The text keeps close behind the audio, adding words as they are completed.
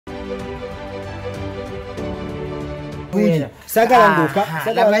sagala nduka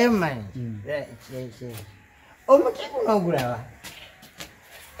sagala mayomani omuti guno gulaba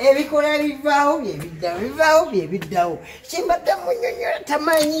ebikola bivaawo byebiddawo kimbadde munyonyola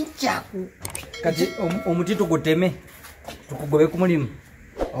tamanyi kyaku kati omuti tuguteme tukugobe ku mulimu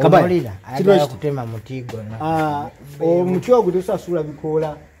omulira ayagala kutema muti gona omuti ogwo tusasula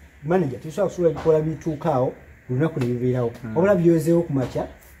bikoola manager tusasula bikoola bituukaawo lunaku ne bibeerawo obula byozeewo ku makya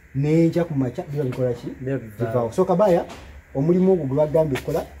n'enkya ku makya biba bikola ki bivaawo so kabaya omulimu ogwo gwe bagambye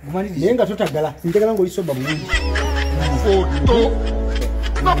okukola naye nga totagala njagala ng'olisoba bulungi foto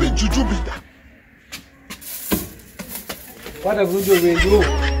nabi jujubida kwata bulungi olw'enjulu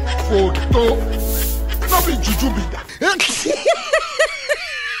foto nabi jujubida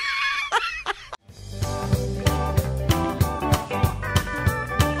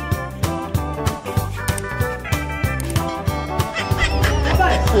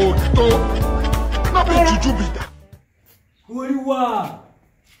foto nabi jujubida Uliwa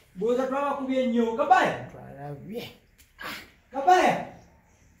boza twaba kubye nnyo kabaya twalabye kabaya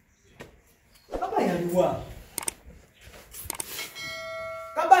aliwa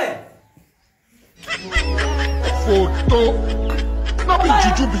kabaya foto nabi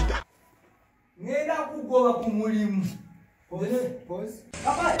jujubida ngenda kugoba ku mulimu pause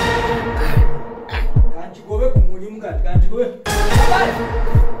kabaya kanchigobe ku mulimu kati kanchigobe kabaya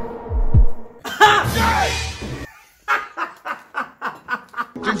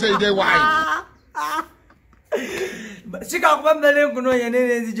say they why sika kubamdale kuno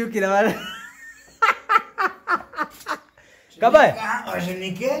yenene nzijukira wala kabaya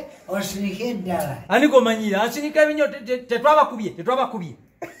osinike ddala aniko manyira asinika binyo tetwaba kubye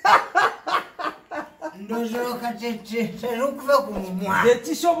ndozoka terukuva ku mumwa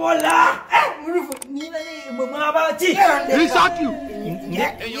yetisobola mulifu nina ne mwabati research you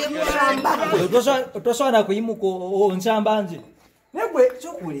otoswana kuyimuko onsamba negwe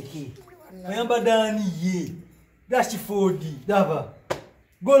chokuleke oyamba dani ye Dashford daba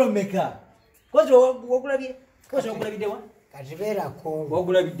golomeka kwazo wakulabye wakulabye katibera ko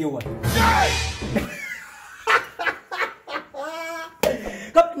wakulabye wa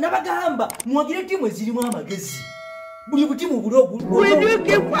nabagamba mwagire timu ezirimu amagezi buli butimu bulogu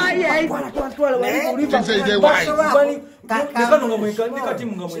widuke kwaye twala wali kanonga mweka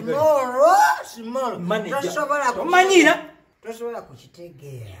ndikatimu ngamweka small manyira tosobola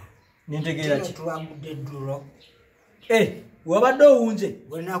kukitegera nintegeera ki tuwagudde ddulo wabadde owunze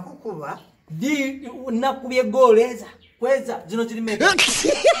bwe nakukuba di nakubye gooleza kweza zino kirimeka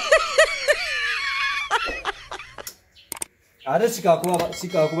ate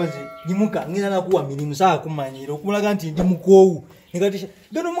sikakuba nze nyimuka ngina nakuwa mirimu saa kumanyira okumulaga nti ndi mukoowu negatisha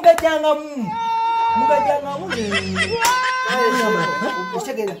bino mugajyangamu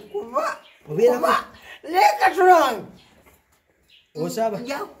otegera kuba obeera leka tulonge osaba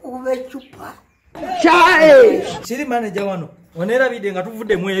njakuba ecupa siri manager wano oneerabidde nga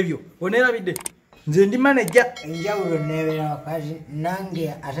tuvuddemu ebyo oneerabidde nze ndi manager enjawulo nebeera wakazi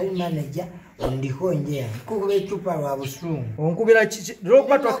nange atali manager ondiko nje kukuba ecupa lwa busungu onkubira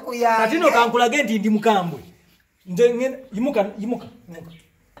katino kankulage nti ndi mukambwe nze yimuka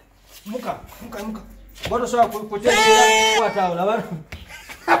batosobola kutegera kwatawula bano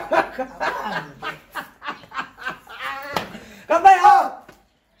kabaya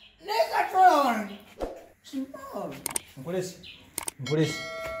nkulesi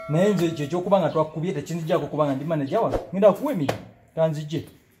naye nze ekyo ekyokuba nga twakubye tekinzijjako kuba nga ndi manager wano ngenda kuwa emirimu tanzijje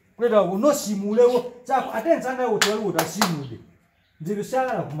kuleta onosiimuulewo ate ensangayo tewaliwo tasiimuudde nze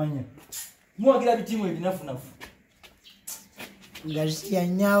byosaagala kumanya muwagira bitimu ebinafunafu nga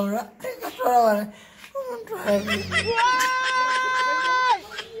ziyanyawula lekatwala omuntu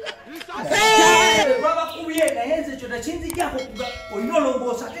twabakubye naye nze ekyo takinzijjako olina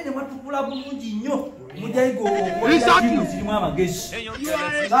olongoosa ate ne mwatukula bulungi nnyo mujayigo oktimu zirimu amagezi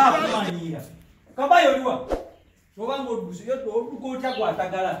saakumanyira kabaya oliwa obanga oluka otya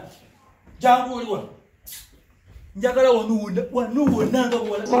gwatagala jangu oliwa njagala wanuwonanga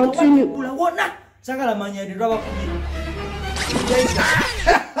wala wona sagala manyade twabakubye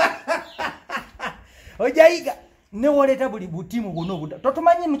ojayiga newoleta buli butimu bwonna obuda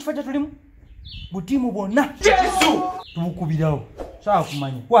totumanyi mukifo kye tulimu butimu bwonna tubukubirawo saa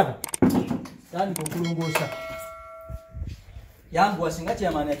kumanya kwata tandika okulongoosa yangu wasinga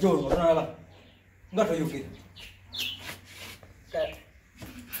kyamaani ajolonga tonalaba nga toyogera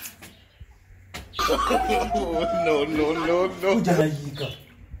no ujalayiika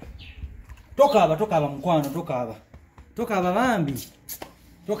tokaaba mukwano tokaaba bambi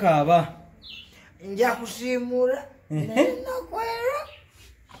tokaaba nja kusiimula nakwera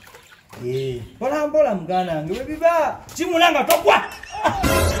Mpola muganda wange bwe biba kimulanga togwa.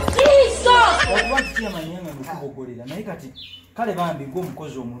 Okuba tikiyamanyanga nokubogolera naye kati kale bambi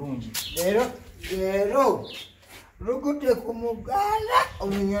ng'omukozi omulungi. Leero lugudde ku muganda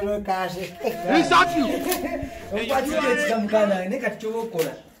omunyolo kaase. Okwatira ekita muganda wange naye kati kyoba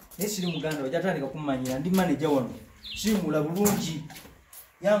okola naye siri muganda wajja atandika kumanyira ndi maneja wano simula bulungi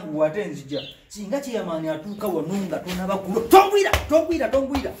yangu ate nzija singa kyeyamaani atuuka wano nga tonabakulo tongwira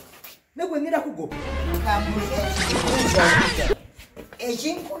negwengera kugoba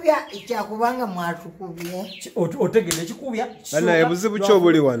Ekinkubya ekyakubanga mwatukubye otegedde ekikubya Bana ebuzibu kyo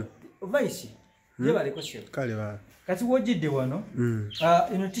buli wano. Vice yebaleko sebo Kale ba. kati wojidde wano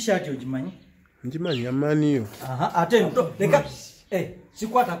ino t-shirt ogimanyi Njimanyi amaniyo. Ate eno leka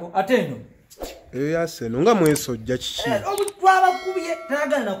sikwatako ate eno Eyo yaseno nga mwesojja kiki. twabakubye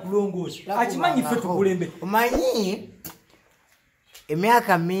tayagala na kulongoosa akimanyi ffe tukulembe omanyi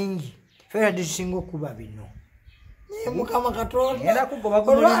emyaka mingi fera tusinga okuba bino mukama katonda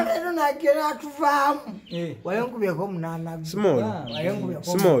olwaleero nagera atuvaamu wayenkubyeko munana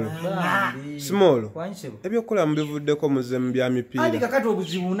Small. Ebyokola mubivuddeko muzemu bya mipiira. andi kakati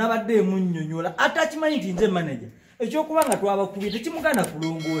obuzibu nabadde emunnyonnyola ate akimanyi nti nze manager ekyokuba nga twabakubye tekimuganda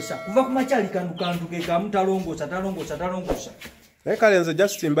kulongoosa kuva ku makyali kandukandu ke kamutalongoosa Naye kale nze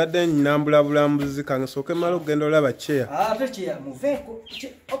just mbadde nnambula bulambuzi kangisooke mala okugenda olaba chair. ate kyeya muveeko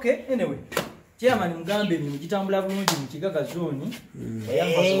okay anyway chairman mugambe emirimu gitambula bulungi mu kigaga zooni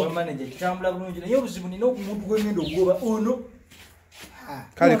ayamba manager gitambula bulungi naye obuzibu nina okumuntu gw'engendo ogoba ono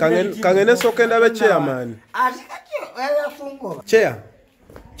Kale kangene sooke ndabe chairman. ate kati oyafungoba Chair.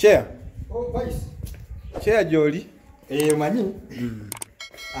 Vice. Chair joli. Manyi.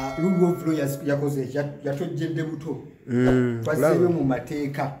 Rule of law yakoze yatojjedde buto. Twasebye mu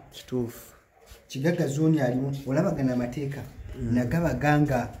mateeka. Kituufu. Kigaga zooni alimu olabagana amateeka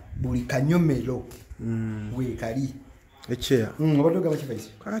nagabaganga buli kanyomero weekali. Chair. Obadoga bakivaise.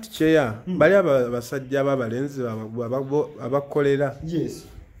 Kakati chair. Bali abasajja abalenzi abakolera. Yes.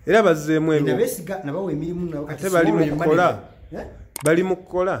 Era bazzeemu ebyo. Ndabesiga nabawe emirimu nabo kati bali mukola. Bali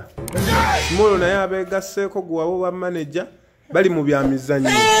mukola. Smolo naye abeegasseeko guwawo wa manager bali mu byamizannyo.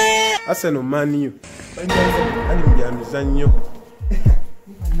 Arsenal Man U. Bali mu byamizannyo.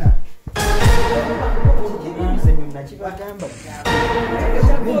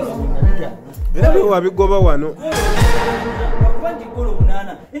 Era bwe wabigoba wano.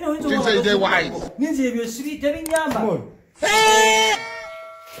 ninzi ebyo siri tebinyamba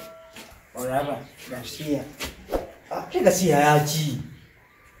olaba gasiya tegasiya yaki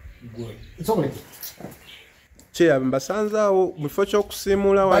Chocolate. Chair mbasanzaawo mu kifo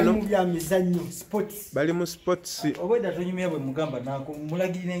ky'okusiimuula wano. Bali mu byamizannyo sports. Bali mu sports. obwedda tonyumya bwe mugamba nako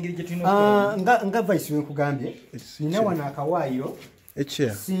mulagirira engeri gye tulina nga vice we kugambye nina wano akawaayiro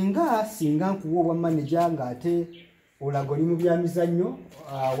Chair. singa nkuwa obwa manager ng'ate olaga oli mu byamizannyo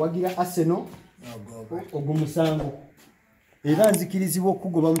wagira Arsenal ogumusango era nzikirizibwa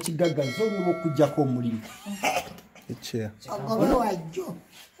okugoba mu kigaga zolina okujjako omulimu Chair. ogobe wajjo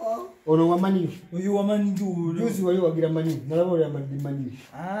ono wa Mani U. oyo wamanju Juzi wali wagira Mani U. Nalaba oli amadi Mani U.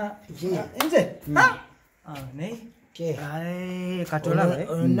 nze katolaba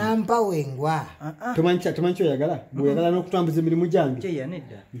nampa wengwa Tomanyi kyoyagala bweyagala n'okutambuza emirimu gyange kyeya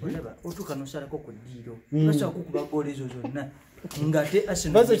nedda olaba otuuka nosalako ku ddiiro nosobola kukuba goolo ezo zonna ng'ate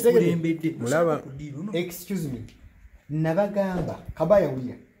asenkulembedde mulaba excuse me nabagamba kabaya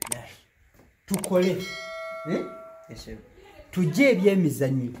wulira tukole tujje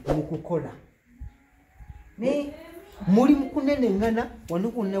ebyemizannyo mu kukola muli mu kunenengana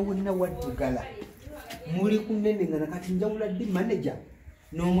wano kwonna wonna waddugala muli kunenengana kati njawula ddi manager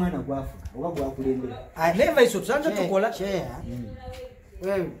n'omwana gwafuka oba gwakulembera neva iso tusanze tukola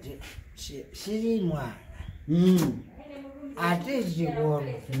siri mwana ate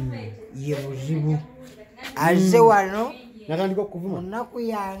ekibono ye buzibu azze wano natandika okuvuma onaku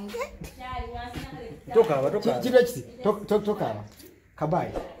yange kiro kiti tokaaba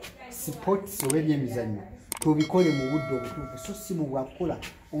kabaya sports oba ebyemizannyo tubikole mu budde obutuufu so si mu bwakukola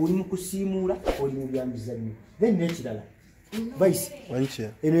oli mu kusiimuula oli mu byamizannyo then n'ekirala vice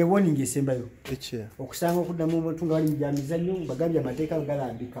eno ewoningi esembayo okusanga okuddamu omuntu nga bali mu byamizannyo bagambye amateeka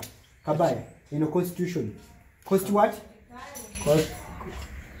galambika kabaya eno constitution what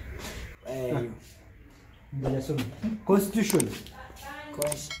constitution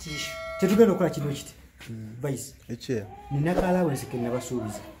tetugenda okukola kino kiti vice nina kalawensi ke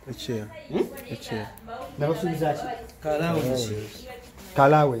nabasuubiza nabasuubiza ki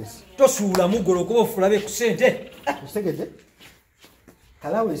kalawensi tosuula mugolo kuba ofulabe ku sente osegedde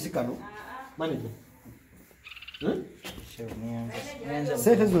kalawensi kano manager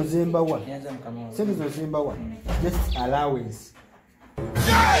sente zino zembawa sente zino zembawa just allowance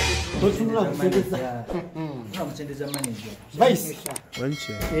totunula kusendeza manager vice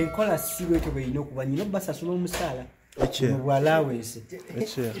Wanche. enkola siwe ekyo bweyina okuba nyina obasasula omusaala Eche. mu allowance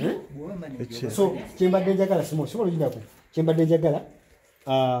Eche. Eche. so kyembadde njagala simola oginako kyembadde njagala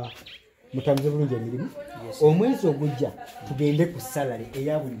mutambuze bulungi emirimu omwezi ogujja tugende ku salary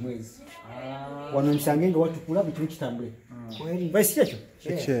eya buli mwezi wano nsange nga watukula buli kimu kitambule vice kyekyo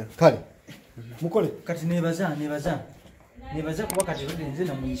Eche. kale mukole kati nebaza kuba kati rodi nze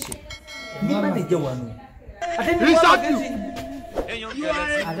namuyise ndi manager wano ate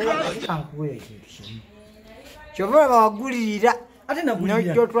kyova bawagulirira ate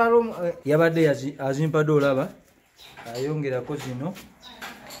nojotwala yabadde azimpadde olaba ayongerako zino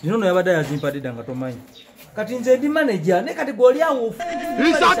no yabadde yazimpadde dda nga tomanyi kati nze ndi manager ne kati goli awo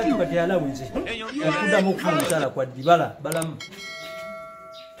kati alawenze okuddamu okufuna omusaala kwa ddibala balamu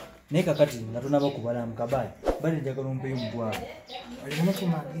naye kakati nga tonaba kubalamu kabaya bale njagala ompeyo omutwalo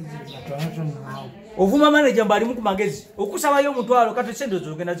ovuma manager mba alimu ku magezi okusabayo omutwalo kati sente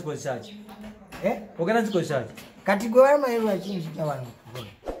zo ogenda zikozesaki ogenda zikozesaki kati gwe walimayirwa kinzija wano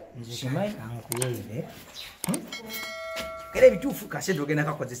Simanyi. nkuweere era ebituufu kasente ogenda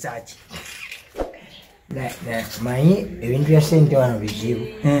kakozesaki manyi ebintu bya sente wano bizibu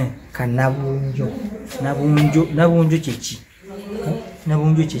kanabunjo nabunjo kyeki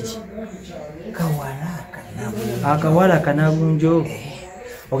nabunjo kyeki kawala kanabunjo akawala kanabunjo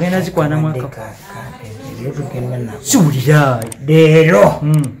ogenda zikwana mwaka siwulira leero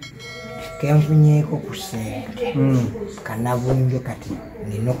kenfunyeeko ku sente kanabunjo kati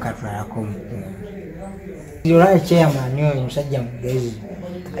nina okatwalako omukungu olaba chairman oyo musajja mugezi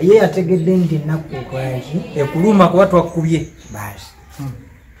ye yategedde nti ennaku okolaki ekuluma kuba twakubye basi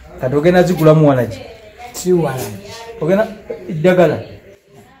kati ogenda zigulamu walaki si walaki ogenda eddagala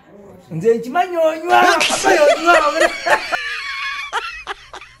nze nkimanyi onywa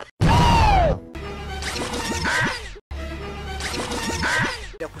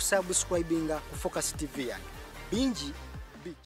kusubscribinga ku Focus TV yange bingi